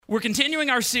We're continuing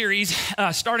our series,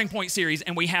 Starting Point series,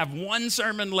 and we have one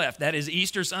sermon left. That is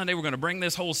Easter Sunday. We're going to bring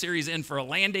this whole series in for a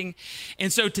landing.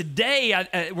 And so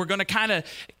today, we're going to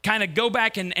kind of go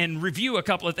back and review a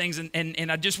couple of things. And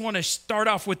I just want to start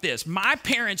off with this. My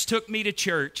parents took me to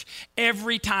church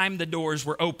every time the doors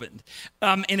were opened.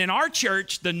 And in our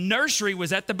church, the nursery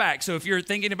was at the back. So if you're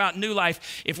thinking about New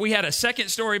Life, if we had a second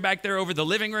story back there over the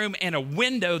living room and a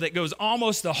window that goes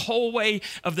almost the whole way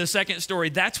of the second story,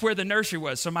 that's where the nursery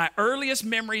was. So my earliest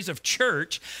memories of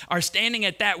church are standing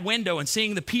at that window and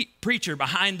seeing the preacher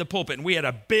behind the pulpit. And we had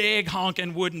a big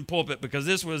honking wooden pulpit because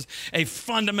this was a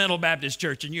fundamental Baptist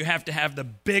church, and you have to have the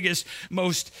biggest,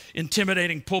 most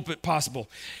intimidating pulpit possible.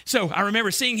 So I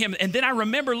remember seeing him, and then I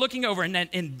remember looking over, and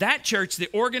in that church, the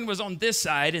organ was on this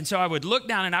side, and so I would look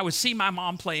down and I would see my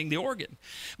mom playing the organ.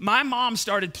 My mom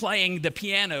started playing the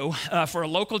piano for a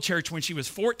local church when she was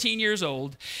 14 years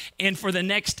old, and for the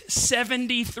next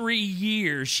 73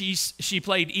 years, she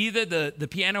played either the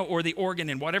piano or the organ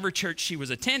in whatever church she was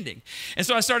attending. And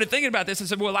so I started thinking about this and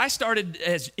said, well, I started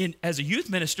as a youth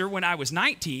minister when I was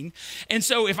 19. And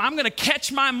so if I'm going to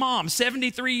catch my mom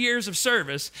 73 years of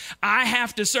service, I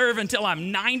have to serve until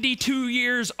I'm 92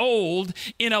 years old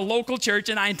in a local church.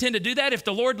 And I intend to do that if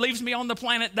the Lord leaves me on the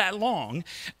planet that long.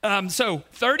 So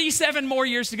 37 more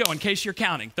years to go, in case you're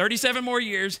counting. 37 more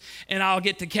years, and I'll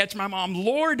get to catch my mom,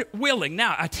 Lord willing.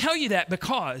 Now, I tell you that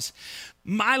because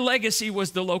my legacy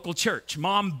was the local church.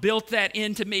 Mom built that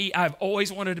into me. I've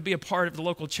always wanted to be a part of the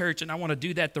local church, and I want to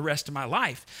do that the rest of my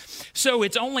life. So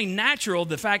it's only natural,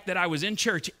 the fact that I was in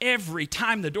church every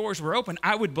time the doors were open,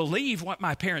 I would believe what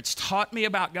my parents taught me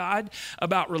about God,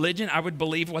 about religion. I would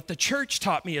believe what the church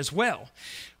taught me as well.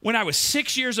 When I was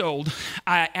 6 years old,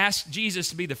 I asked Jesus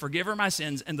to be the forgiver of my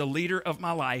sins and the leader of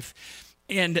my life.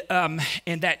 And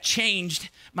that changed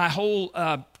my whole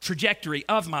trajectory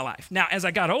of my life. Now, as I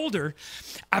got older,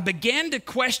 I began to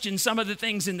question some of the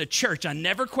things in the church. I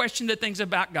never questioned the things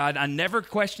about God. I never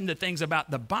questioned the things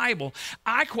about the Bible.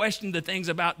 I questioned the things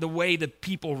about the way the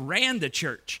people ran the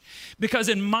church. Because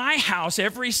in my house,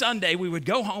 every Sunday, we would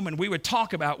go home and we would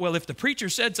talk about, well, if the preacher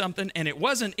said something and it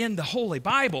wasn't in the Holy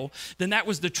Bible, then that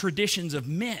was the traditions of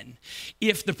men.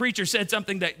 If the preacher said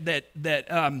something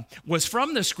that was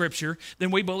from the Scripture,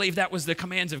 then we believe that was the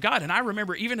commands of God. And I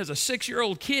remember, even as a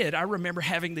 6-year-old kid, I remember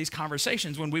having these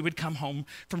conversations when we would come home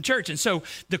from church. And so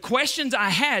the questions I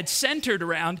had centered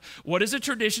around, what is a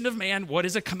tradition of man? What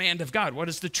is a command of God? What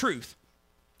is the truth?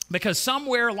 Because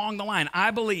somewhere along the line,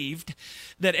 I believed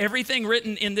that everything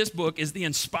written in this book is the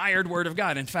inspired word of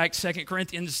God. In fact, 2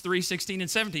 Corinthians 3:16 and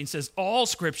 17 says, all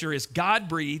Scripture is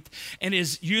God-breathed and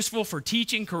is useful for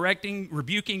teaching, correcting,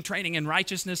 rebuking, training in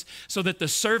righteousness, so that the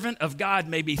servant of God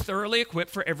may be thoroughly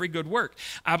equipped for every good work.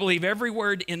 I believe every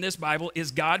word in this Bible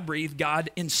is God-breathed,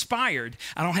 God-inspired.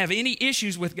 I don't have any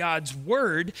issues with God's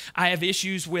word. I have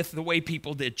issues with the way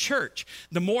people did church.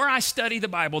 The more I study the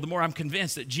Bible, the more I'm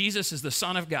convinced that Jesus is the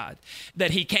Son of God.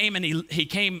 That he came and he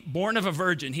came born of a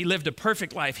virgin. He lived a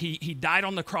perfect life. He died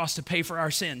on the cross to pay for our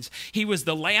sins. He was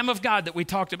the Lamb of God that we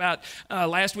talked about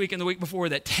last week and the week before,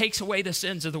 that takes away the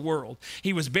sins of the world.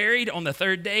 He was buried on the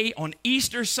third day on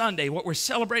Easter Sunday, what we're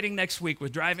celebrating next week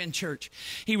with Drive-In Church.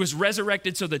 He was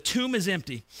resurrected, so the tomb is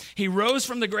empty. He rose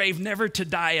from the grave never to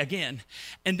die again.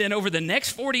 And then over the next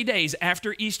 40 days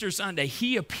after Easter Sunday,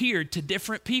 he appeared to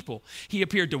different people. He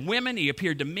appeared to women. He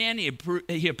appeared to men.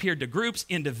 He appeared to groups,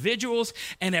 individuals,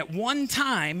 and at one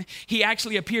time, he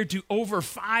actually appeared to over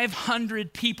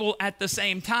 500 people at the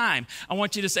same time. I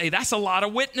want you to say, that's a lot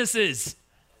of witnesses.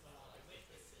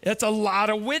 That's a lot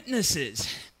of witnesses.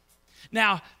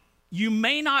 Now, you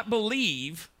may not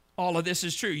believe all of this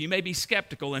is true. You may be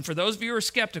skeptical. And for those of you who are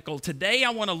skeptical, today I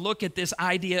want to look at this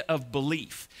idea of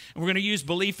belief. And we're going to use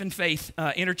belief and faith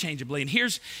interchangeably. And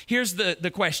here's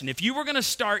the question. If you were going to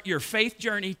start your faith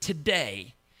journey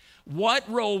today, what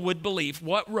role would belief,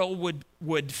 what role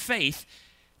would faith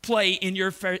play in your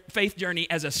faith journey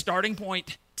as a starting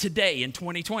point today in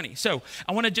 2020? So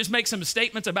I want to just make some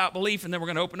statements about belief, and then we're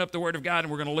going to open up the Word of God,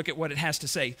 and we're going to look at what it has to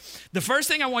say. The first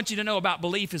thing I want you to know about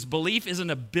belief is an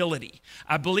ability.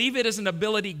 I believe it is an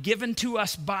ability given to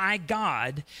us by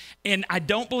God, and I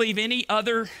don't believe any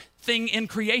other thing in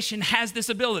creation has this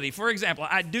ability. For example,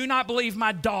 I do not believe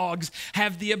my dogs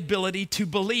have the ability to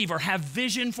believe or have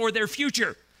vision for their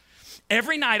future.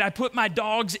 Every night I put my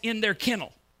dogs in their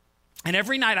kennel. And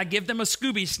every night I give them a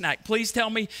Scooby snack. Please tell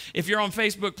me, if you're on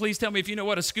Facebook, please tell me if you know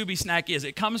what a Scooby snack is.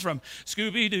 It comes from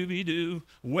Scooby-Dooby-Doo,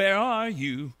 where are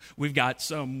you? We've got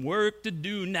some work to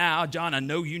do now. John, I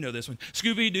know you know this one.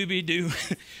 Scooby-Dooby-Doo,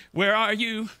 where are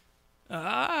you?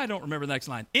 I don't remember the next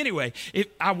line. Anyway,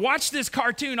 I watched this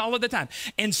cartoon all of the time,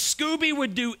 and Scooby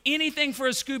would do anything for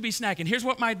a Scooby snack. And here's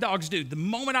what my dogs do. The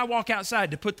moment I walk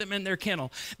outside to put them in their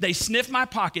kennel, they sniff my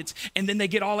pockets, and then they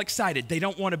get all excited. They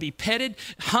don't want to be petted.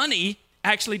 Honey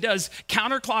actually does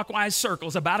counterclockwise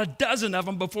circles, about a dozen of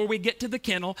them before we get to the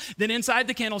kennel. Then inside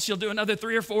the kennel, she'll do another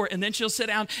 3 or 4, and then she'll sit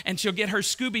down and she'll get her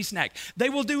Scooby snack. They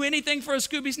will do anything for a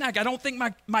Scooby snack. I don't think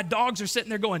my dogs are sitting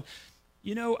there going,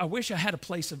 you know, I wish I had a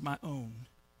place of my own.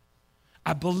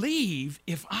 I believe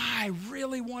if I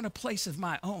really want a place of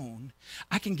my own,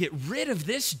 I can get rid of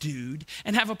this dude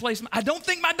and have a place. I don't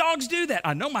think my dogs do that.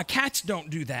 I know my cats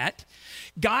don't do that.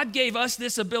 God gave us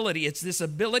this ability. It's this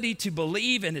ability to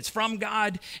believe, and it's from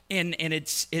God, and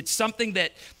it's something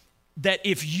that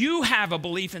if you have a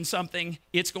belief in something,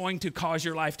 it's going to cause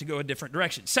your life to go a different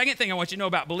direction. Second thing I want you to know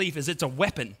about belief is it's a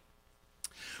weapon.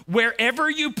 Wherever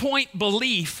you point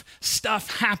belief,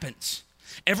 stuff happens.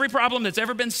 Every problem that's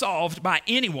ever been solved by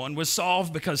anyone was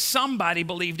solved because somebody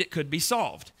believed it could be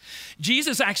solved.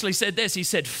 Jesus actually said this. He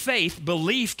said, faith,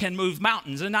 belief can move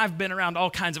mountains. And I've been around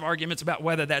all kinds of arguments about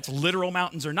whether that's literal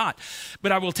mountains or not.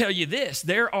 But I will tell you this,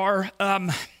 there are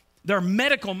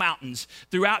medical mountains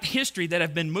throughout history that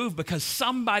have been moved because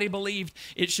somebody believed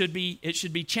it should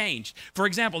be changed. For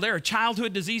example, there are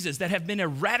childhood diseases that have been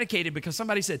eradicated because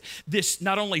somebody said, this,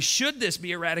 not only should this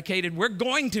be eradicated, we're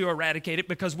going to eradicate it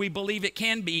because we believe it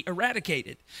can be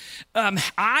eradicated.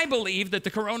 I believe that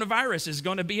the coronavirus is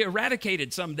going to be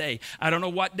eradicated someday. I don't know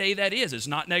what day that is. It's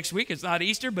not next week. It's not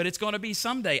Easter, but it's going to be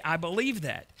someday. I believe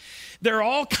that. There are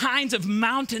all kinds of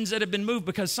mountains that have been moved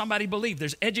because somebody believed.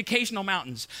 There's educational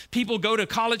mountains. People go to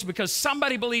college because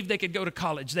somebody believed they could go to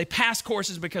college. They pass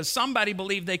courses because somebody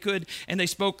believed they could, and they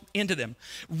spoke into them.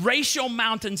 Racial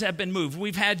mountains have been moved.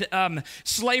 We've had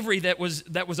slavery that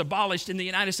was abolished in the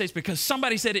United States because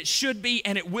somebody said it should be,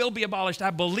 and it will be abolished. I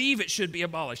believe it should be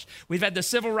abolished. We've had the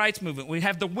civil rights movement. We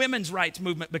have the women's rights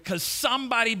movement because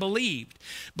somebody believed.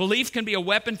 Belief can be a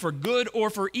weapon for good or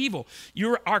for evil.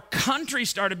 Our country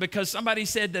started because somebody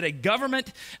said that a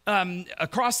government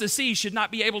across the sea should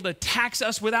not be able to tax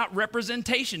us without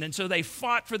representation, and so they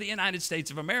fought for the United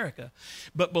States of America.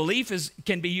 But belief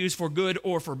can be used for good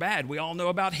or for bad. We all know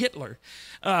about Hitler,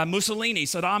 Mussolini,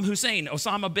 Saddam Hussein,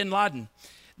 Osama bin Laden.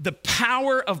 The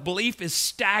power of belief is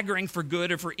staggering for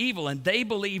good or for evil, and they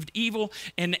believed evil,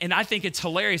 and I think it's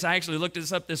hilarious. I actually looked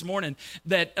this up this morning,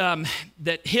 that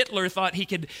Hitler thought he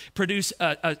could produce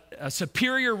a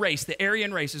superior race. The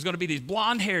Aryan race is going to be these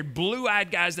blonde-haired,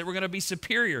 blue-eyed guys that were going to be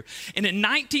superior. And in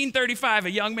 1935,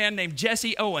 a young man named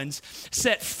Jesse Owens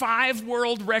set 5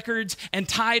 world records and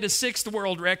tied a 6th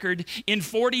world record in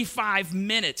 45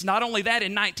 minutes. Not only that,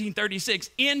 in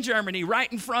 1936, in Germany,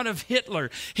 right in front of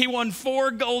Hitler, he won 4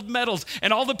 gold medals,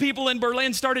 and all the people in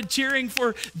Berlin started cheering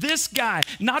for this guy,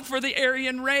 not for the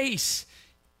Aryan race.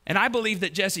 And I believe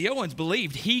that Jesse Owens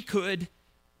believed he could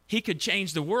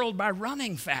change the world by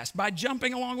running fast, by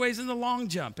jumping a long ways in the long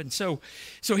jump. And so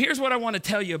here's what I want to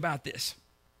tell you about this.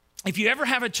 If you ever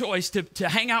have a choice to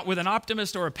hang out with an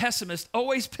optimist or a pessimist,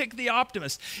 always pick the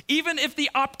optimist, even if the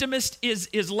optimist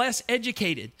is less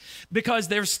educated. Because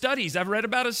there's studies, I've read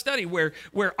about a study where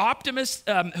optimists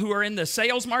who are in the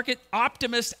sales market,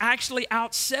 optimists actually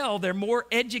outsell their more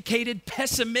educated,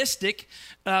 pessimistic,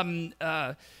 what am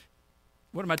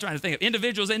I trying to think of?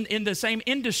 Individuals in the same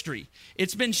industry.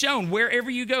 It's been shown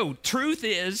wherever you go. Truth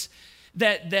is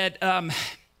that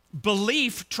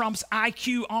belief trumps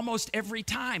IQ almost every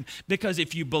time, because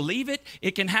if you believe it,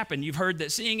 it can happen. You've heard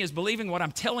that seeing is believing. What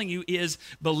I'm telling you is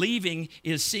believing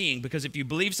is seeing, because if you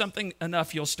believe something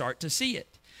enough, you'll start to see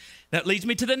it. That leads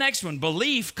me to the next one.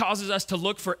 Belief causes us to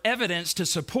look for evidence to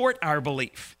support our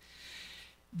belief.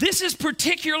 This is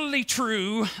particularly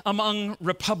true among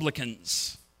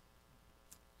Republicans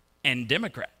and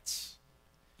Democrats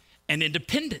and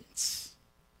independents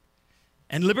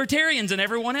and libertarians and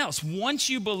everyone else. Once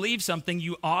you believe something,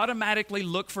 you automatically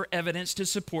look for evidence to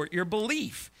support your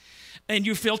belief. And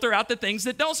you filter out the things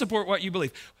that don't support what you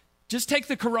believe. Just take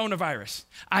the coronavirus.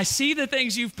 I see the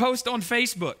things you've posted on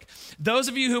Facebook. Those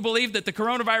of you who believe that the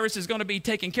coronavirus is going to be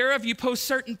taken care of, you post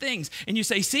certain things. And you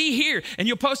say, see here. And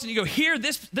you'll post it and you go, here,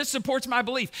 this supports my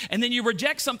belief. And then you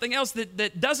reject something else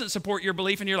that doesn't support your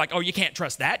belief. And you're like, oh, you can't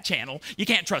trust that channel. You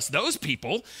can't trust those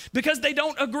people because they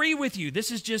don't agree with you.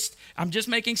 I'm just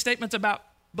making statements about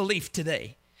belief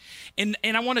today. And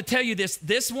I want to tell you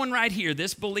this one right here,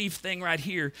 this belief thing right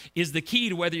here is the key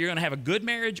to whether you're going to have a good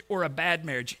marriage or a bad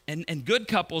marriage. And good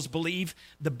couples believe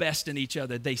the best in each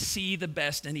other. They see the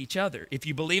best in each other. If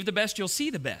you believe the best, you'll see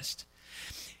the best.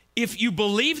 If you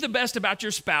believe the best about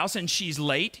your spouse and she's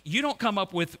late, you don't come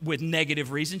up with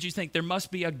negative reasons. You think there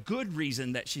must be a good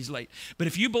reason that she's late. But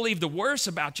if you believe the worst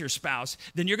about your spouse,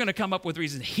 then you're going to come up with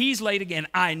reasons. He's late again.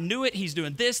 I knew it. He's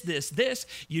doing this, this, this.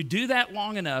 You do that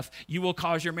long enough, you will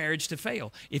cause your marriage to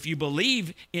fail. If you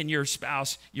believe in your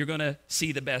spouse, you're going to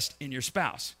see the best in your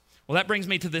spouse. Well, that brings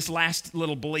me to this last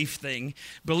little belief thing.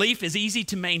 Belief is easy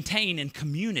to maintain in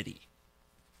community.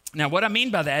 Now, what I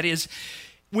mean by that is,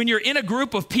 when you're in a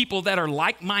group of people that are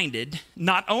like-minded,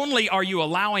 not only are you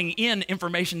allowing in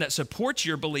information that supports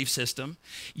your belief system,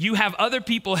 you have other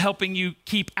people helping you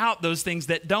keep out those things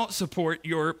that don't support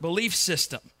your belief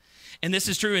system. And this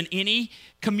is true in any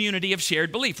community of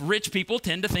shared belief. Rich people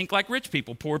tend to think like rich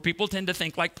people. Poor people tend to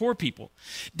think like poor people.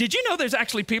 Did you know there's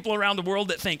actually people around the world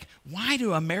that think, why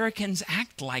do Americans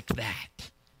act like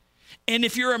that? And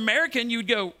if you're American, you'd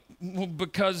go, well,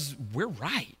 because we're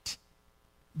right.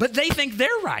 But they think they're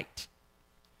right.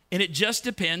 And it just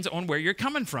depends on where you're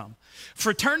coming from.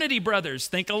 Fraternity brothers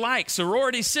think alike.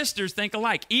 Sorority sisters think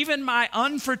alike. Even my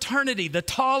unfraternity, the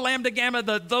tall Lambda Gamma,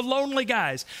 the lonely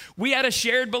guys, we had a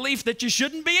shared belief that you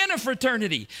shouldn't be in a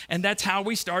fraternity. And that's how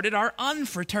we started our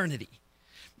unfraternity.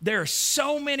 There are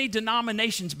so many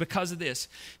denominations because of this.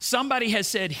 Somebody has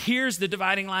said, here's the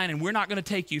dividing line, and we're not going to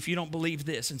take you if you don't believe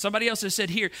this. And somebody else has said,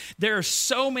 here, there are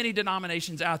so many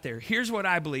denominations out there. Here's what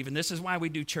I believe, and this is why we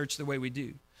do church the way we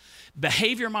do.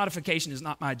 Behavior modification is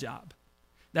not my job.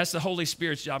 That's the Holy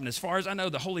Spirit's job. And as far as I know,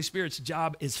 the Holy Spirit's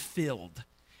job is filled.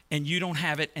 And you don't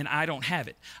have it, and I don't have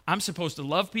it. I'm supposed to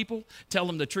love people, tell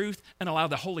them the truth, and allow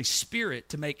the Holy Spirit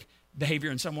to make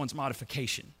behavior in someone's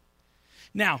modification.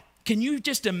 Now, can you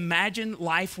just imagine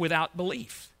life without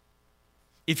belief?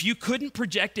 If you couldn't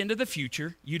project into the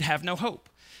future, you'd have no hope.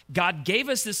 God gave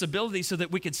us this ability so that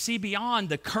we could see beyond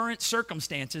the current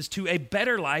circumstances to a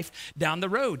better life down the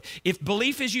road. If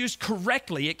belief is used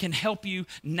correctly, it can help you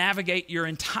navigate your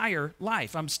entire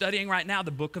life. I'm studying right now the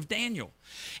book of Daniel.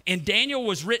 And Daniel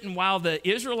was written while the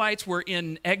Israelites were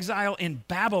in exile in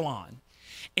Babylon.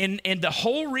 And the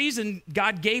whole reason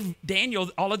God gave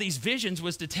Daniel all of these visions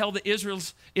was to tell the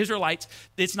Israelites,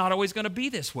 it's not always going to be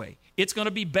this way. It's going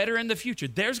to be better in the future.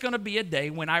 There's going to be a day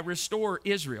when I restore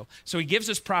Israel. So he gives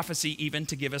us prophecy even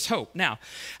to give us hope. Now,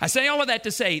 I say all of that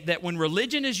to say that when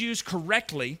religion is used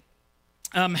correctly,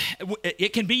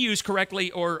 it can be used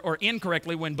correctly or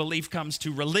incorrectly when belief comes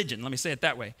to religion. Let me say it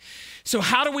that way. So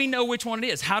how do we know which one it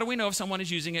is? How do we know if someone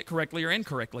is using it correctly or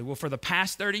incorrectly? Well, for the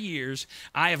past 30 years,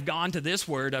 I have gone to this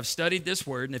word. I've studied this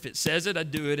word. And if it says it, I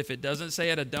do it. If it doesn't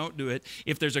say it, I don't do it.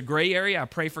 If there's a gray area, I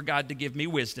pray for God to give me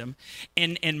wisdom.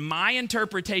 And my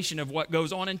interpretation of what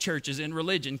goes on in churches, in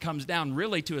religion, comes down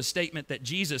really to a statement that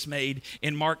Jesus made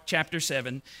in Mark chapter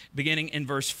 7, beginning in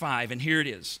verse 5. And here it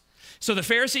is. So the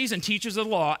Pharisees and teachers of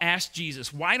the law asked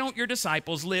Jesus, why don't your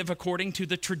disciples live according to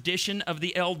the tradition of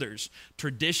the elders?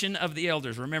 Tradition of the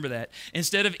elders, remember that.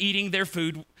 Instead of eating their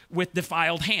food with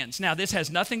defiled hands. Now, this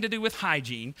has nothing to do with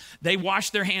hygiene. They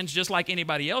washed their hands just like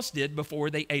anybody else did before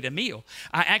they ate a meal.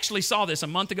 I actually saw this a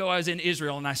month ago. I was in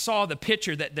Israel, and I saw the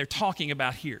picture that they're talking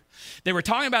about here. They were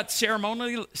talking about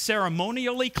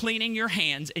ceremonially cleaning your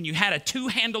hands, and you had a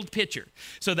two-handled pitcher.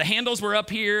 So the handles were up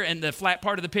here, and the flat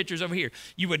part of the pitcher's over here.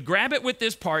 You would grab it with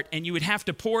this part, and you would have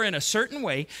to pour in a certain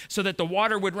way so that the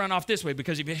water would run off this way,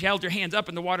 because if you held your hands up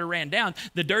and the water ran down,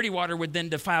 the dirty water would then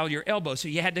defile your elbow. So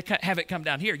you had to have it come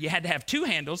down here. You had to have two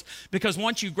handles, because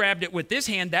once you grabbed it with this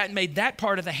hand, that made that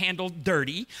part of the handle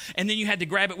dirty. And then you had to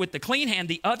grab it with the clean hand,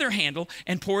 the other handle,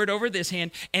 and pour it over this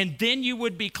hand, and then you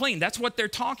would be clean. That's what they're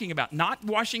talking about. Not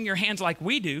washing your hands like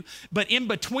we do, but in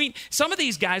between. Some of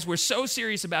these guys were so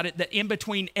serious about it that in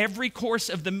between every course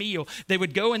of the meal, they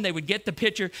would go and they would get the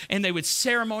pitcher and they would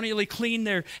ceremonially clean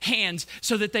their hands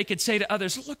so that they could say to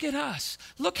others, look at us.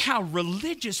 Look how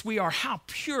religious we are, how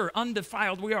pure,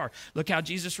 undefiled we are. Look how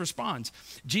Jesus responds.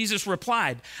 Jesus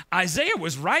replied, Isaiah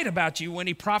was right about you when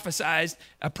he prophesied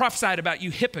about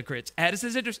you hypocrites. As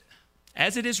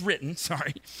it is written,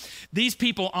 these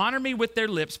people honor me with their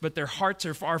lips, but their hearts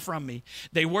are far from me.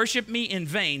 They worship me in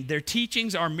vain. Their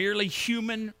teachings are merely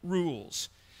human rules.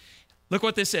 Look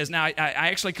what this says. Now, I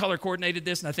actually color coordinated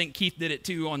this, and I think Keith did it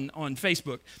too on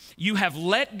Facebook. You have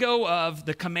let go of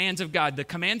the commands of God. The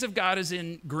commands of God is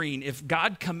in green. If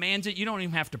God commands it, you don't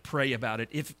even have to pray about it.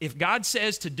 If God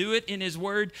says to do it in his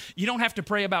word, you don't have to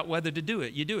pray about whether to do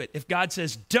it. You do it. If God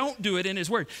says don't do it in his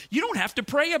word, you don't have to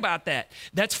pray about that.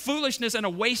 That's foolishness and a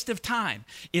waste of time.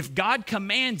 If God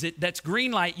commands it, that's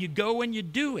green light. You go and you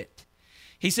do it.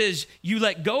 He says, you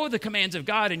let go of the commands of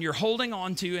God and you're holding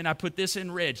on to, and I put this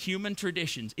in red, human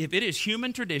traditions. If it is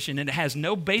human tradition and it has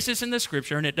no basis in the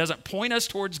scripture and it doesn't point us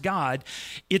towards God,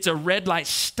 it's a red light.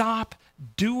 Stop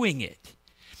doing it.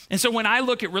 And so when I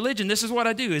look at religion, this is what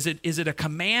I do. Is it a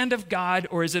command of God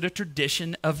or is it a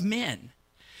tradition of men?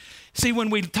 See, when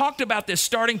we talked about this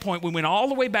starting point, we went all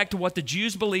the way back to what the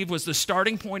Jews believed was the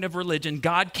starting point of religion.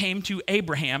 God came to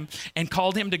Abraham and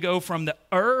called him to go from the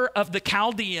Ur of the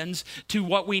Chaldeans to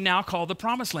what we now call the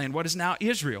Promised Land, what is now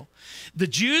Israel. The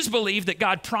Jews believed that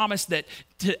God promised that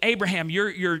to Abraham,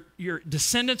 your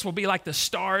descendants will be like the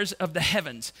stars of the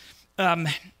heavens.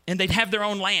 And they'd have their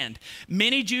own land.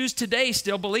 Many Jews today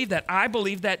still believe that. I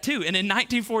believe that too. And in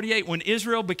 1948, when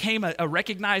Israel became a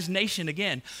recognized nation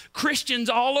again, Christians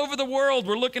all over the world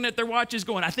were looking at their watches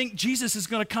going, I think Jesus is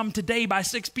going to come today by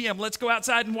 6 p.m. Let's go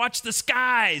outside and watch the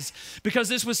skies, because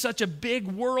this was such a big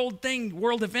world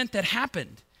event that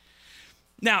happened.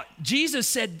 Now, Jesus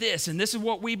said this, and this is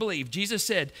what we believe. Jesus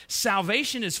said,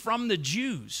 salvation is from the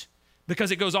Jews,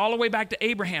 because it goes all the way back to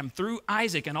Abraham through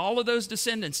Isaac and all of those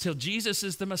descendants till Jesus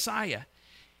is the Messiah.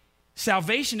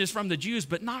 Salvation is from the Jews,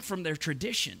 but not from their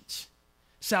traditions.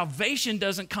 Salvation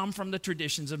doesn't come from the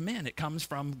traditions of men. It comes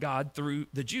from God through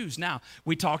the Jews. Now,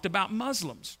 we talked about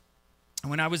Muslims.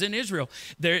 When I was in Israel,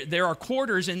 there are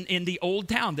quarters in the old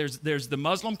town. There's the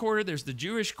Muslim quarter, there's the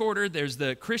Jewish quarter, there's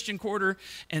the Christian quarter,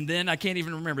 and then I can't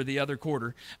even remember the other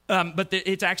quarter. But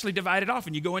it's actually divided off,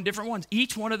 and you go in different ones.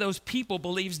 Each one of those people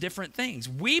believes different things.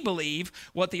 We believe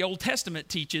what the Old Testament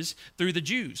teaches through the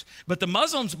Jews. But the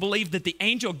Muslims believe that the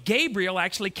angel Gabriel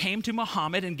actually came to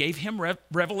Muhammad and gave him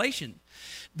revelation.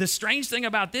 The strange thing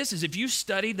about this is if you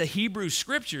study the Hebrew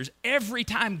scriptures, every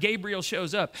time Gabriel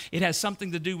shows up, it has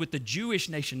something to do with the Jewish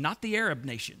nation, not the Arab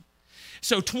nation.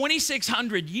 So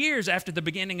 2,600 years after the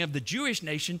beginning of the Jewish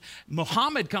nation,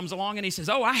 Muhammad comes along and he says,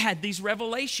 I had these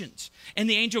revelations. And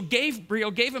the angel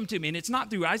Gabriel gave them to me. And it's not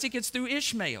through Isaac, it's through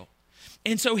Ishmael.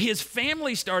 And so his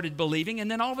family started believing, and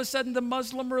then all of a sudden the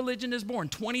Muslim religion is born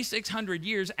 2,600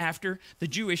 years after the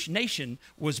Jewish nation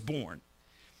was born.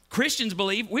 Christians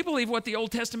believe what the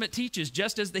Old Testament teaches,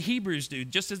 just as the Hebrews do,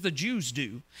 just as the Jews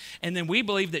do. And then we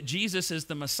believe that Jesus is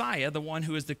the Messiah, the one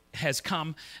who has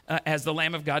come as the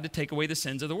Lamb of God to take away the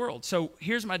sins of the world. So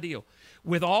here's my deal.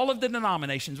 With all of the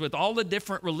denominations, with all the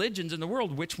different religions in the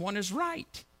world, which one is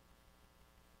right?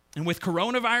 And with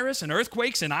coronavirus and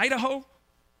earthquakes in Idaho,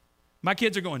 my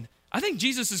kids are going, I think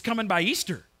Jesus is coming by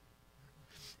Easter.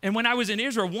 And when I was in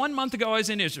Israel, 1 month ago I was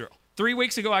in Israel. 3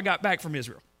 weeks ago I got back from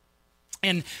Israel.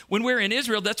 And when we were in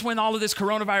Israel, that's when all of this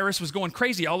coronavirus was going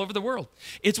crazy all over the world.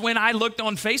 It's when I looked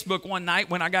on Facebook one night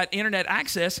when I got internet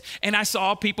access and I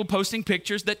saw people posting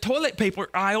pictures that toilet paper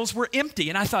aisles were empty.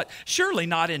 And I thought, surely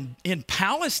not in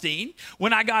Palestine.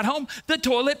 When I got home, the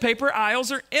toilet paper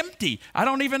aisles are empty. I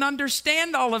don't even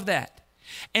understand all of that.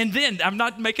 And then, I'm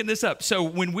not making this up. So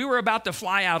when we were about to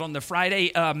fly out on the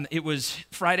Friday, it was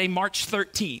Friday, March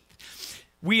 13th.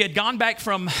 We had gone back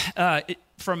from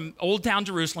Old Town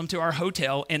Jerusalem to our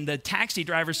hotel, and the taxi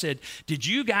driver said, did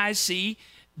you guys see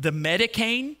the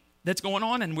Medicane that's going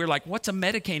on? And we're like, what's a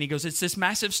Medicane? He goes, it's this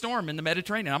massive storm in the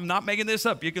Mediterranean. I'm not making this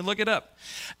up. You can look it up.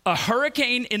 A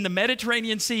hurricane in the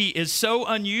Mediterranean Sea is so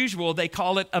unusual, they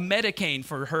call it a Medicane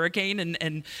for hurricane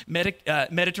and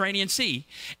Mediterranean Sea.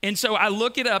 And so I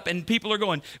look it up, and people are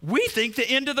going, we think the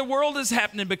end of the world is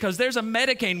happening because there's a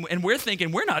Medicane, and we're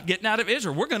thinking we're not getting out of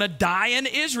Israel. We're going to die in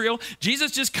Israel. Jesus,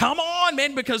 just come on,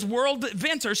 man, because world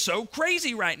events are so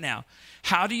crazy right now.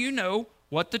 How do you know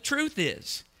what the truth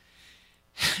is?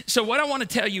 So what I want to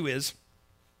tell you is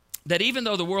that even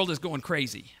though the world is going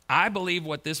crazy, I believe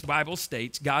what this Bible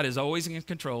states, God is always in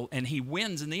control, and he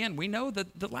wins in the end. We know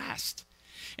the last.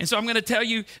 And so I'm going to tell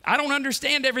you, I don't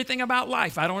understand everything about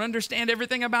life. I don't understand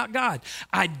everything about God.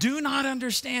 I do not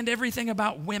understand everything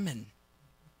about women.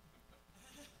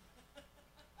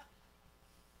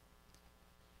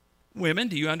 Women,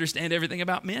 do you understand everything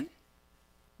about men?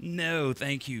 No,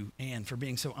 thank you, Ann, for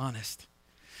being so honest.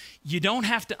 You don't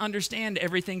have to understand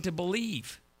everything to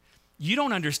believe. You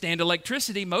don't understand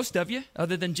electricity, most of you,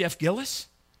 other than Jeff Gillis.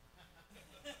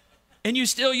 And you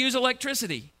still use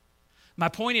electricity. My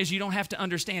point is, you don't have to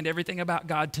understand everything about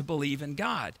God to believe in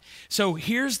God. So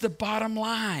here's the bottom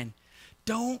line.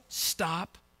 Don't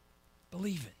stop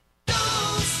believing. Don't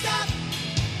stop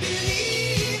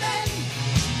believing.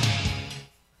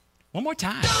 One more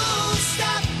time. Don't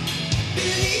stop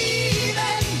believing.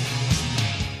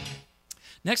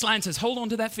 Next line says, hold on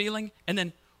to that feeling. And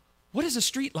then, what is a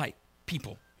street light,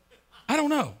 people? I don't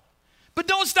know. But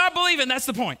don't stop believing. That's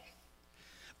the point.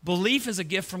 Belief is a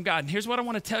gift from God. And here's what I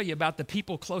want to tell you about the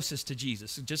people closest to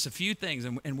Jesus. Just a few things,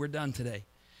 and we're done today.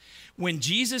 When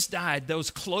Jesus died,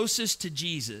 those closest to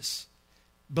Jesus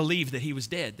believed that he was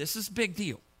dead. This is a big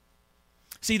deal.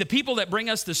 See, the people that bring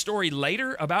us the story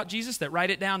later about Jesus, that write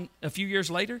it down a few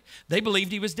years later, they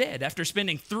believed he was dead. After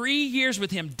spending 3 years with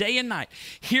him day and night,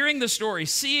 hearing the story,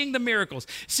 seeing the miracles,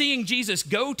 seeing Jesus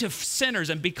go to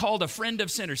sinners and be called a friend of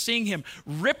sinners, seeing him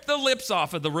rip the lips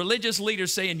off of the religious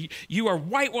leaders saying, you are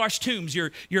whitewashed tombs,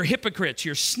 you're hypocrites,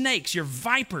 you're snakes, you're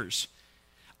vipers.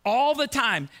 All the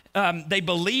time, they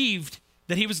believed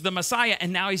that he was the Messiah,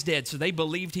 and now he's dead. So they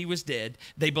believed he was dead.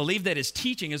 They believed that his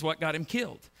teaching is what got him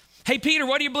killed. Hey, Peter,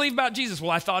 what do you believe about Jesus?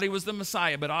 Well, I thought he was the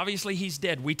Messiah, but obviously he's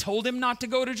dead. We told him not to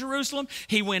go to Jerusalem.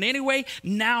 He went anyway.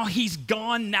 Now he's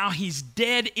gone. Now he's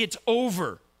dead. It's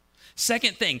over.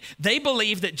 Second thing, they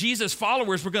believed that Jesus'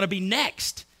 followers were going to be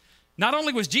next. Not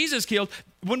only was Jesus killed,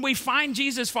 when we find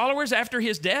Jesus' followers after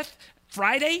his death,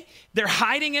 Friday, they're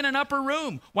hiding in an upper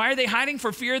room. Why are they hiding?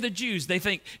 For fear of the Jews. They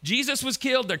think Jesus was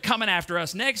killed. They're coming after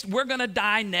us next. We're going to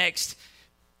die next.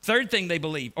 Third thing they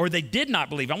believe, or they did not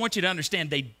believe, I want you to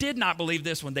understand, they did not believe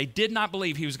this one. They did not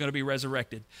believe he was going to be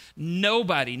resurrected.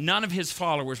 None of his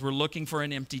followers were looking for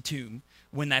an empty tomb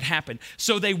when that happened.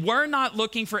 So they were not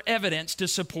looking for evidence to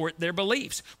support their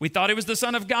beliefs. We thought he was the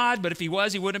Son of God, but if he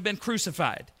was, he wouldn't have been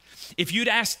crucified. If you'd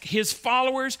ask his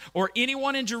followers or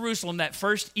anyone in Jerusalem that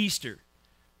first Easter,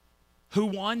 who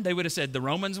won? They would have said the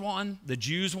Romans won, the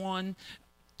Jews won,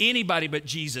 anybody but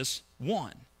Jesus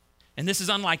won. And this is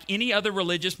unlike any other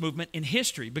religious movement in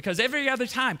history, because every other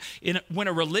time when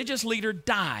a religious leader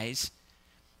dies,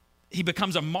 he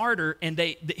becomes a martyr, and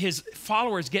his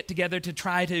followers get together to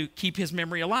try to keep his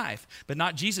memory alive. But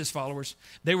not Jesus' followers.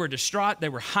 They were distraught. They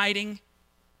were hiding.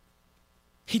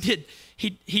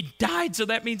 He died, so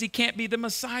that means he can't be the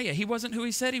Messiah. He wasn't who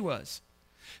he said he was.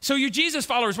 So you Jesus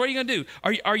followers, what are you going to do?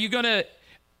 Are you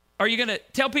going to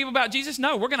tell people about Jesus?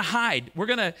 No, we're going to hide. We're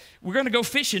going to go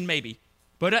fishing maybe.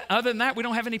 But other than that, we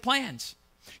don't have any plans.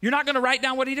 You're not going to write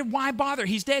down what he did. Why bother?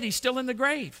 He's dead. He's still in the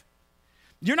grave.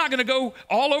 You're not going to go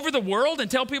all over the world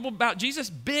and tell people about Jesus?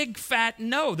 Big, fat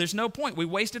no. There's no point. We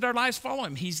wasted our lives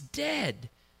following him. He's dead.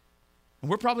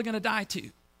 And we're probably going to die too.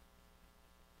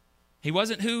 He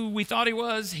wasn't who we thought he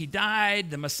was. He died.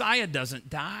 The Messiah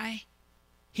doesn't die.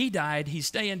 He died. He's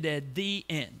staying dead. The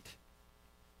end.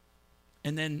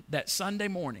 And then that Sunday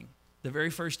morning, the very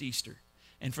first Easter,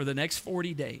 and for the next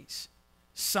 40 days,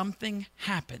 something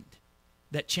happened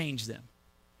that changed them.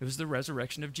 It was the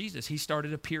resurrection of Jesus. He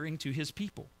started appearing to his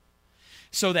people.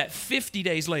 So that 50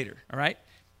 days later, all right,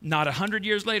 not 100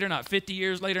 years later, not 50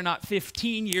 years later, not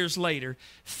 15 years later,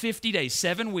 50 days,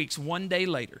 7 weeks, 1 day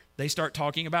later, they start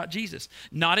talking about Jesus.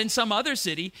 Not in some other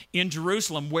city, in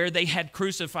Jerusalem, where they had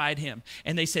crucified him.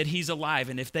 And they said he's alive.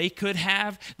 And if they could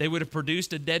have, they would have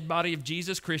produced a dead body of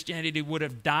Jesus. Christianity would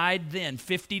have died then.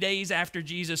 50 days after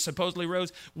Jesus supposedly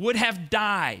rose, would have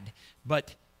died.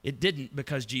 But it didn't,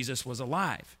 because Jesus was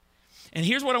alive. And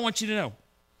here's what I want you to know.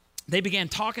 They began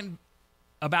talking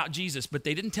about Jesus, but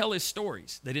they didn't tell his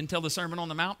stories. They didn't tell the Sermon on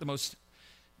the Mount, the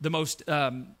most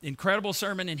incredible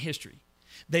sermon in history.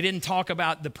 They didn't talk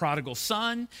about the prodigal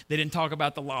son. They didn't talk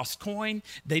about the lost coin.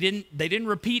 They didn't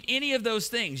repeat any of those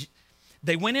things.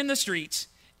 They went in the streets,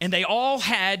 and they all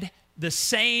had the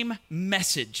same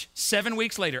message. 7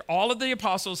 weeks later, all of the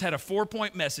apostles had a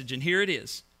 4-point message, and here it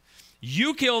is.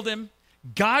 You killed him.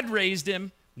 God raised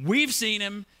him. We've seen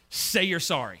him. Say you're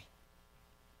sorry.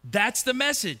 That's the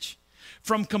message.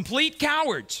 From complete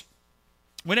cowards,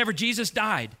 whenever Jesus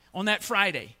died on that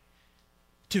Friday,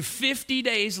 to 50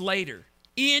 days later,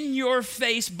 in your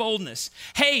face boldness.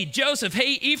 Hey, Joseph,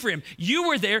 hey, Ephraim, you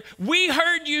were there. We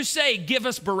heard you say, give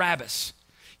us Barabbas.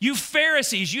 You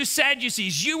Pharisees, you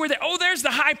Sadducees, you were there. Oh, there's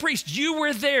the high priest. You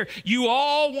were there. You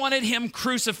all wanted him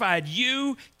crucified.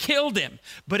 You killed him.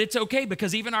 But it's okay,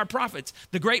 because even our prophets,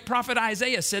 the great prophet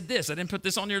Isaiah said this. I didn't put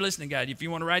this on your listening guide. If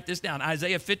you want to write this down,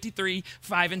 Isaiah 53,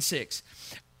 5 and 6.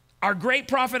 Our great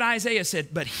prophet Isaiah said,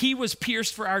 but he was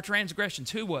pierced for our transgressions.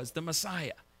 Who was? The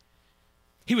Messiah.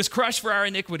 He was crushed for our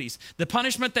iniquities. The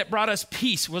punishment that brought us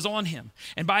peace was on him.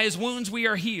 And by his wounds we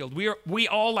are healed. We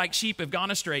all like sheep have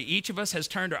gone astray. Each of us has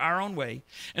turned our own way.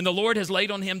 And the Lord has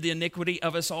laid on him the iniquity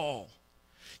of us all.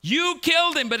 You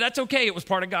killed him, but that's okay. It was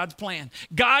part of God's plan.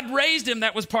 God raised him.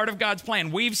 That was part of God's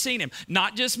plan. We've seen him.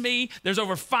 Not just me. There's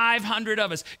over 500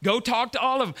 of us. Go talk to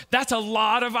all of them. That's a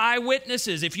lot of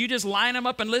eyewitnesses. If you just line them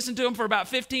up and listen to them for about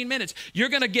 15 minutes, you're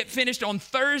going to get finished on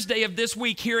Thursday of this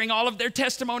week hearing all of their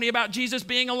testimony about Jesus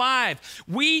being alive.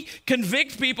 We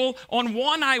convict people on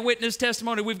one eyewitness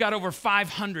testimony. We've got over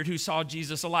 500 who saw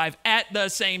Jesus alive at the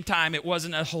same time. It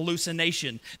wasn't a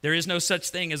hallucination. There is no such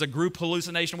thing as a group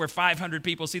hallucination where 500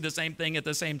 people see the same thing at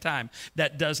the same time.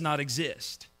 That does not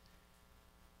exist.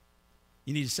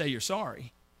 You need to say you're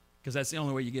sorry, because that's the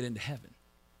only way you get into heaven.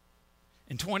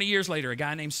 And 20 years later, a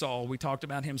guy named Saul, we talked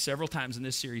about him several times in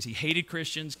this series. He hated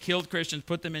Christians, killed Christians,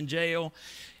 put them in jail.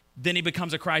 Then he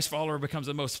becomes a Christ follower, becomes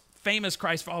the most famous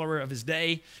Christ follower of his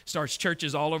day, starts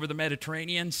churches all over the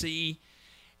Mediterranean Sea,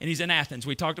 and he's in Athens.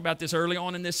 We talked about this early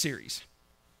on in this series.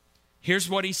 Here's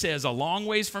what he says, a long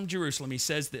ways from Jerusalem. He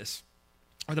says this,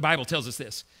 or the Bible tells us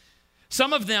this.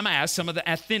 Some of the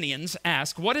Athenians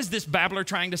ask, what is this babbler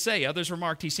trying to say? Others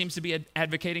remarked, he seems to be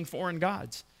advocating foreign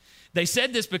gods. They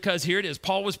said this because, here it is,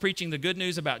 Paul was preaching the good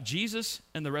news about Jesus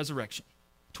and the resurrection.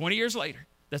 20 years later,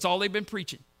 that's all they've been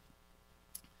preaching.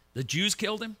 The Jews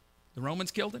killed him. The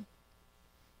Romans killed him.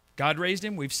 God raised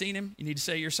him. We've seen him. You need to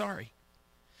say you're sorry.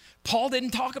 Paul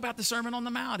didn't talk about the Sermon on the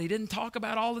Mount. He didn't talk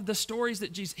about all of the stories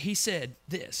that Jesus, he said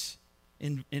this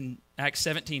in Acts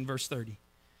 17, verse 30.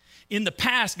 In the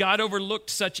past, God overlooked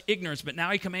such ignorance, but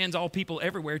now he commands all people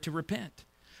everywhere to repent.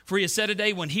 For he has set a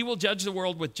day when he will judge the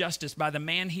world with justice by the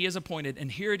man he has appointed.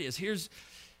 And here it is. He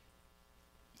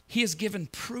has given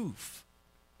proof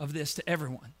of this to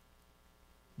everyone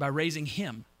by raising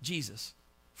him, Jesus,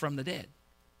 from the dead.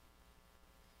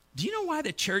 Do you know why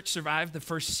the church survived the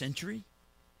first century?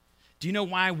 Do you know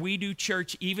why we do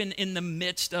church even in the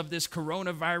midst of this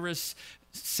coronavirus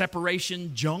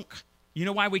separation junk? You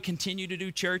know why we continue to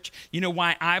do church? You know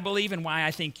why I believe and why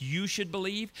I think you should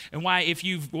believe? And why if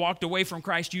you've walked away from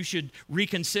Christ, you should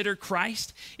reconsider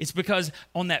Christ? It's because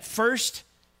on that first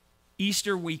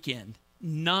Easter weekend,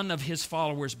 none of his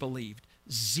followers believed.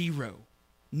 Zero.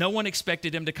 No one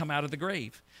expected him to come out of the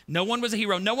grave. No one was a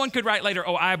hero. No one could write later,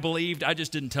 oh, I believed. I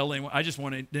just didn't tell anyone. I just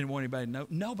didn't want anybody to know.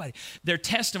 Nobody. Their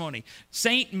testimony,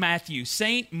 St. Matthew,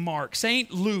 St. Mark,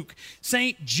 St. Luke,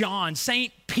 St. John,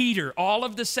 St. Peter, all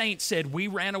of the saints said, we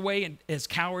ran away and as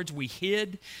cowards. We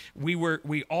hid.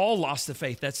 We all lost the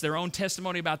faith. That's their own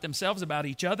testimony about themselves, about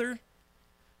each other.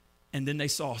 And then they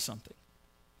saw something.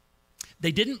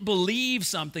 They didn't believe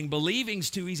something. Believing's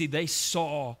too easy. They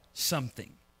saw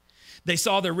something. They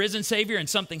saw their risen Savior and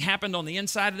something happened on the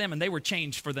inside of them and they were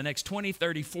changed for the next 20,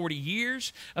 30, 40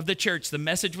 years of the church. The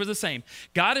message was the same.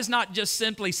 God has not just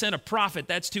simply sent a prophet.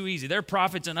 That's too easy. There are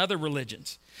prophets in other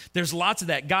religions. There's lots of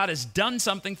that. God has done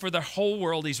something for the whole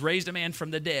world. He's raised a man from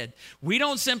the dead. We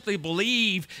don't simply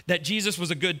believe that Jesus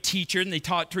was a good teacher and he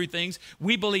taught true things.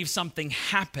 We believe something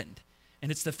happened.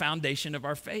 And it's the foundation of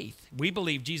our faith. We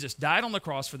believe Jesus died on the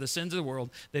cross for the sins of the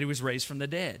world, that he was raised from the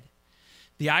dead.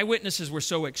 The eyewitnesses were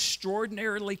so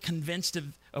extraordinarily convinced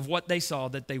of what they saw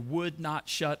that they would not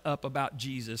shut up about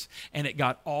Jesus, and it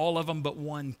got all of them but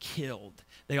one killed.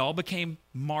 They all became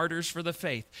martyrs for the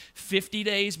faith. 50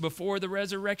 days before the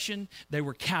resurrection, they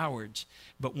were cowards.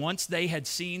 But once they had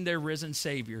seen their risen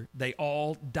Savior, they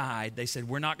all died. They said,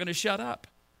 we're not going to shut up.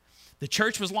 The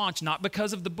church was launched not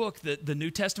because of the book. The New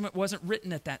Testament wasn't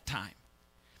written at that time.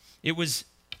 It was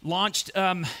launched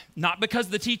not because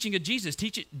of the teaching of Jesus.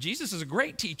 Jesus is a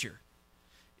great teacher.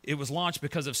 It was launched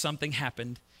because of something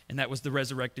happened, and that was the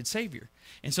resurrected Savior.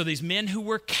 And so these men who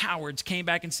were cowards came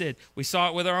back and said, we saw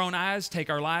it with our own eyes,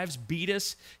 take our lives, beat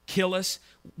us, kill us.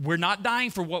 We're not dying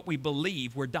for what we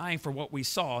believe. We're dying for what we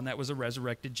saw, and that was a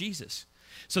resurrected Jesus.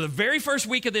 So the very first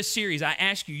week of this series, I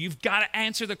ask you, you've got to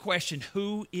answer the question,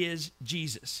 who is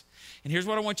Jesus? And here's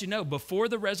what I want you to know. Before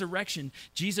the resurrection,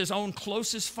 Jesus' own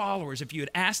closest followers, if you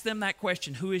had asked them that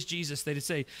question, who is Jesus? They'd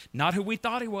say, not who we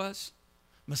thought he was.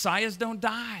 Messiahs don't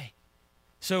die.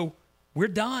 So we're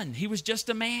done. He was just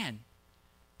a man.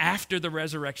 After the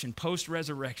resurrection,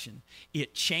 post-resurrection,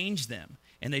 it changed them.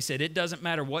 And they said, it doesn't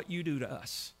matter what you do to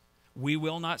us. We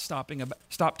will not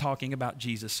stop talking about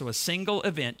Jesus. So a single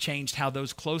event changed how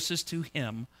those closest to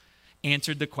him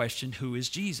answered the question, who is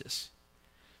Jesus?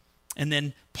 And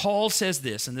then Paul says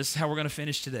this, and this is how we're going to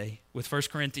finish today with 1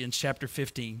 Corinthians chapter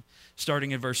 15,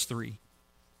 starting in verse 3.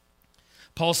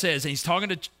 Paul says, and he's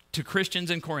talking to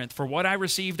Christians in Corinth, for what I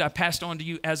received, I passed on to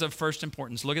you as of first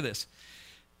importance. Look at this.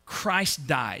 Christ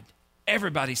died.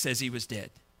 Everybody says he was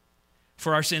dead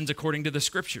for our sins according to the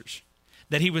scriptures.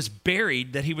 That he was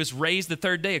buried, that he was raised the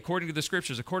third day according to the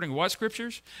scriptures. According to what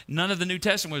scriptures? None of the New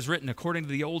Testament was written according to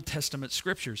the Old Testament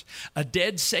scriptures. A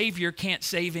dead Savior can't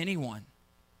save anyone.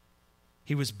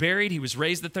 He was buried, he was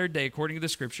raised the third day according to the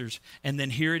scriptures, and then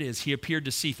here it is. He appeared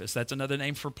to Cephas. That's another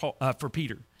name for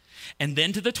Peter. And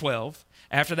then to the 12.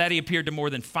 After that, he appeared to more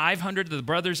than 500 of the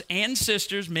brothers and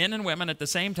sisters, men and women at the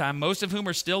same time, most of whom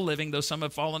are still living, though some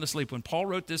have fallen asleep. When Paul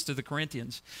wrote this to the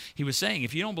Corinthians, he was saying,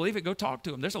 if you don't believe it, go talk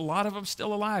to them. There's a lot of them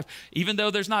still alive. Even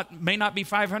though may not be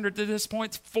 500 to this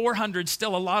point, 400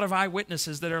 still a lot of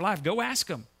eyewitnesses that are alive. Go ask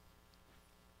them.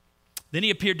 Then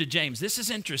he appeared to James. This is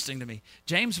interesting to me.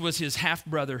 James was his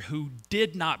half-brother who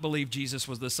did not believe Jesus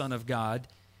was the Son of God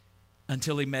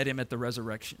until he met him at the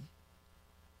resurrection.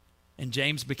 And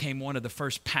James became one of the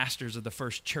first pastors of the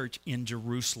first church in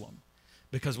Jerusalem.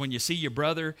 Because when you see your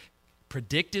brother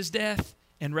predict his death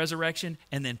and resurrection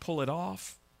and then pull it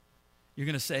off, you're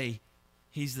going to say,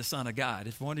 he's the Son of God.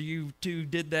 If one of you two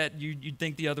did that, you'd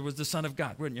think the other was the Son of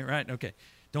God, wouldn't you, right? Okay.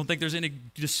 Don't think there's any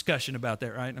discussion about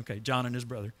that, right? Okay, John and his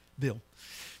brother, Bill.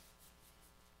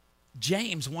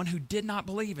 James, one who did not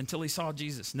believe until he saw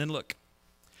Jesus. And then look.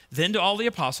 Then to all the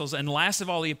apostles, and last of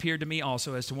all he appeared to me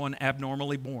also as to one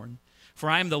abnormally born. For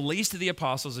I am the least of the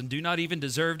apostles and do not even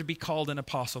deserve to be called an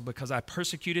apostle because I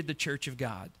persecuted the church of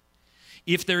God.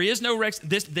 If there is no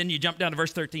then you jump down to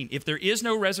verse 13. If there is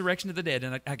no resurrection of the dead,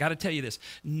 and I got to tell you this,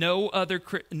 no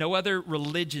other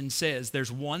religion says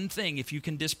there's one thing, if you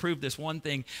can disprove this one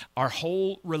thing, our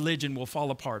whole religion will fall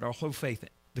apart, our whole faith.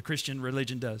 The Christian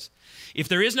religion does. If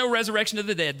there is no resurrection of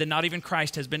the dead, then not even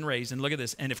Christ has been raised. And look at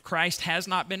this. And if Christ has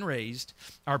not been raised,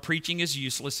 our preaching is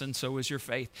useless and so is your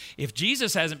faith. If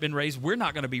Jesus hasn't been raised, we're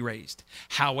not going to be raised.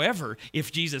 However,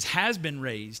 if Jesus has been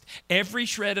raised, every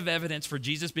shred of evidence for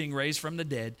Jesus being raised from the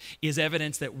dead is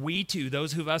evidence that we too,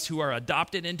 those of us who are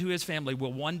adopted into his family,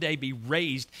 will one day be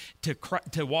raised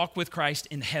to walk with Christ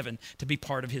in heaven, to be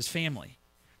part of his family.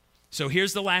 So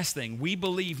here's the last thing. We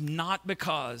believe not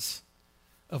because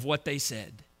of what they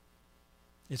said.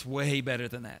 It's way better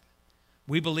than that.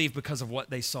 We believe because of what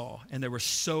they saw. And there were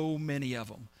so many of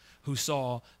them who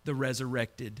saw the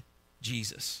resurrected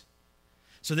Jesus.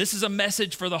 So this is a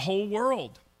message for the whole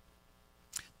world.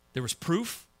 There was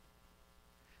proof.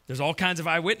 There's all kinds of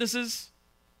eyewitnesses.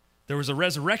 There was a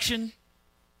resurrection.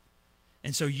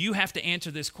 And so you have to answer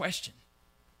this question.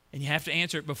 And you have to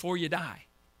answer it before you die.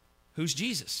 Who's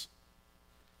Jesus?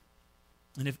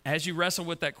 And as you wrestle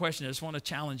with that question, I just want to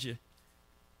challenge you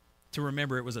to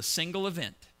remember it was a single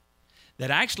event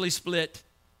that actually split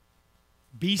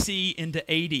BC into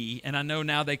AD, and I know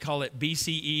now they call it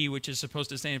BCE, which is supposed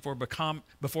to stand for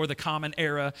before the Common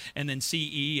Era, and then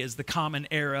CE is the Common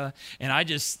Era. And I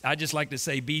just like to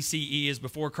say BCE is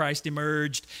before Christ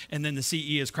emerged, and then the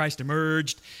CE is Christ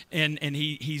emerged, and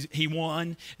he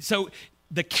won. So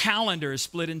the calendar is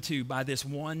split in two by this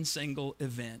one single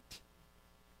event.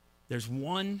 There's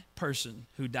one person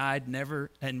who died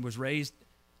never and was raised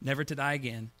never to die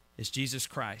again. It's Jesus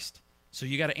Christ. So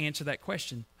you got to answer that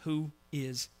question. Who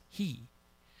is he?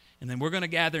 And then we're going to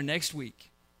gather next week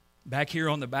back here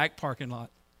on the back parking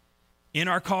lot in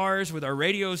our cars with our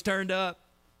radios turned up.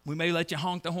 We may let you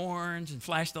honk the horns and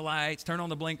flash the lights, turn on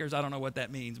the blinkers. I don't know what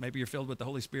that means. Maybe you're filled with the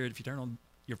Holy Spirit if you turn on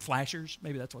your flashers.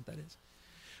 Maybe that's what that is.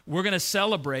 We're going to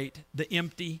celebrate the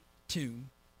empty tomb.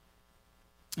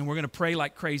 And we're going to pray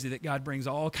like crazy that God brings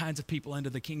all kinds of people into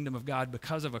the kingdom of God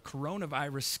because of a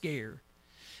coronavirus scare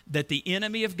that the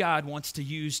enemy of God wants to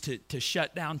use to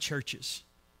shut down churches.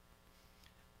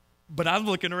 But I'm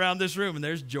looking around this room, and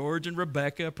there's George and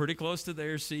Rebecca pretty close to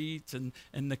their seats, and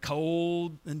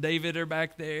Nicole and David are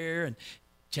back there, and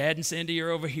Chad and Cindy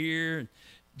are over here, and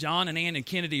John and Ann and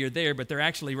Kennedy are there, but they're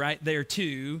actually right there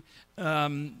too.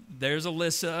 There's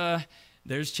Alyssa.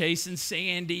 There's Chase and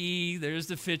Sandy, there's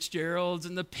the Fitzgeralds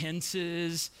and the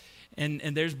Pences, and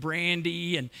there's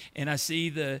Brandy, and I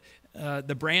see the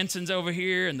Bransons over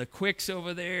here and the Quicks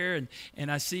over there,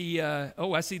 and I see,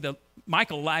 I see the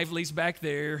Michael Lively's back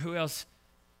there. Who else?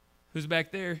 Who's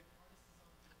back there?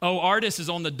 Oh, Artis is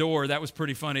on the door. That was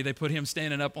pretty funny. They put him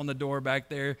standing up on the door back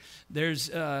there. There's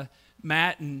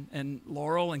Matt and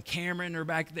Laurel and Cameron are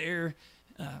back there.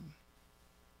 The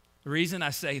reason I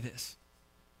say this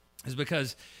is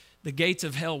because the gates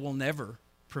of hell will never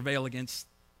prevail against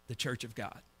the church of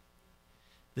God.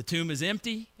 The tomb is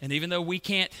empty, and even though we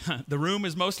can't, the room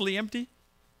is mostly empty.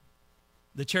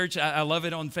 The church, I love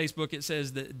it on Facebook, it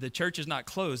says that the church is not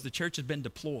closed, the church has been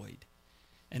deployed.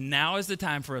 And now is the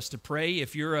time for us to pray.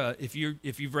 If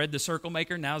you've read The Circle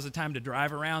Maker, now is the time to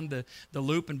drive around the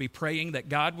loop and be praying that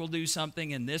God will do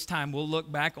something, and this time we'll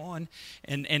look back on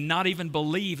and not even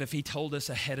believe if he told us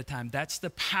ahead of time. That's the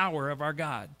power of our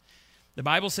God. The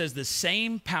Bible says the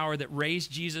same power that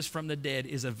raised Jesus from the dead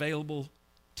is available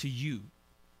to you,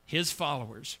 his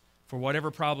followers, for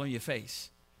whatever problem you face.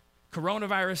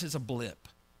 Coronavirus is a blip.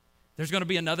 There's going to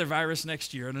be another virus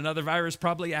next year and another virus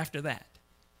probably after that.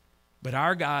 But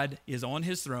our God is on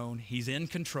his throne. He's in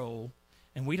control,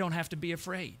 and we don't have to be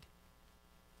afraid.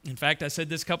 In fact, I said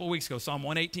this a couple weeks ago, Psalm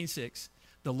 118:6,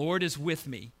 the Lord is with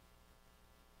me.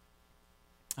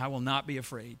 I will not be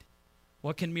afraid.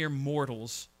 What can mere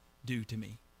mortals do to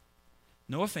me?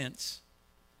 No offense,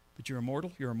 but you're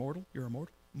immortal, you're immortal, you're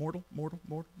immortal,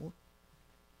 mortal.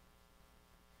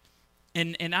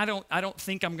 And I don't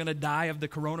think I'm going to die of the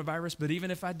coronavirus, but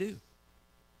even if I do,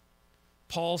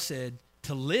 Paul said,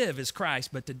 to live is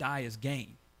Christ, but to die is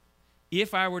gain.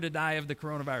 if I were to die of the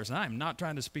coronavirus, and I'm not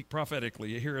trying to speak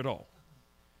prophetically here at all,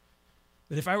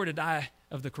 but if I were to die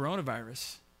of the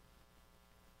coronavirus,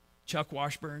 Chuck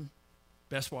Washburn,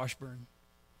 Bess Washburn,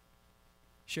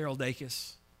 Cheryl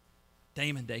Dacus,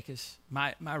 Damon Dacus,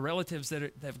 my relatives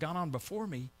that have gone on before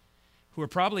me, who are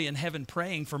probably in heaven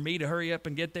praying for me to hurry up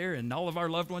and get there and all of our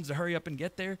loved ones to hurry up and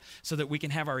get there so that we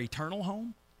can have our eternal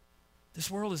home.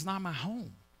 This world is not my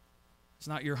home. It's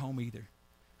not your home either.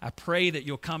 I pray that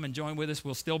you'll come and join with us.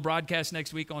 We'll still broadcast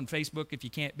next week on Facebook if you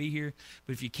can't be here.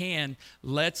 But if you can,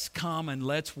 let's come and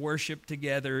let's worship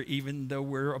together even though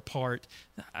we're apart.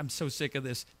 I'm so sick of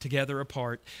this, together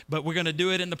apart. But we're going to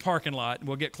do it in the parking lot.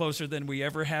 We'll get closer than we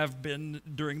ever have been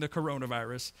during the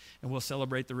coronavirus. And we'll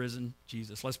celebrate the risen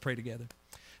Jesus. Let's pray together.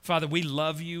 Father, we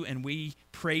love you and we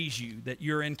praise you that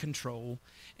you're in control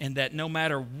and that no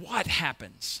matter what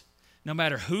happens, no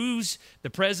matter who's the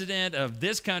president of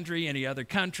this country, any other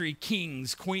country,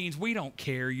 kings, queens, we don't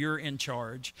care. You're in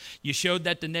charge. You showed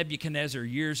that to Nebuchadnezzar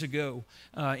years ago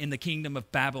in the kingdom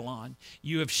of Babylon.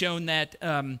 You have shown that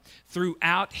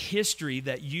throughout history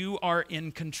that you are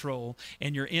in control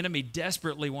and your enemy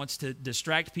desperately wants to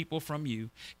distract people from you.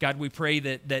 God, we pray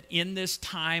that in this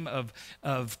time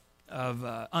of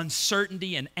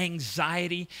uncertainty and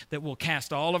anxiety that we'll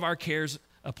cast all of our cares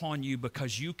upon you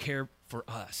because you care for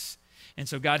us. And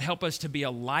so, God, help us to be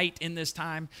a light in this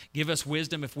time. Give us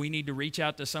wisdom if we need to reach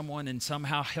out to someone and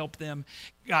somehow help them.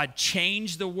 God,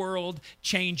 change the world,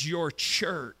 change your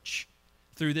church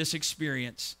through this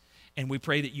experience. And we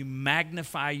pray that you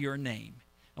magnify your name.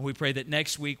 And we pray that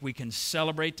next week we can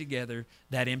celebrate together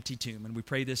that empty tomb. And we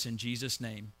pray this in Jesus'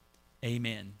 name.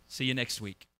 Amen. See you next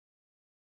week.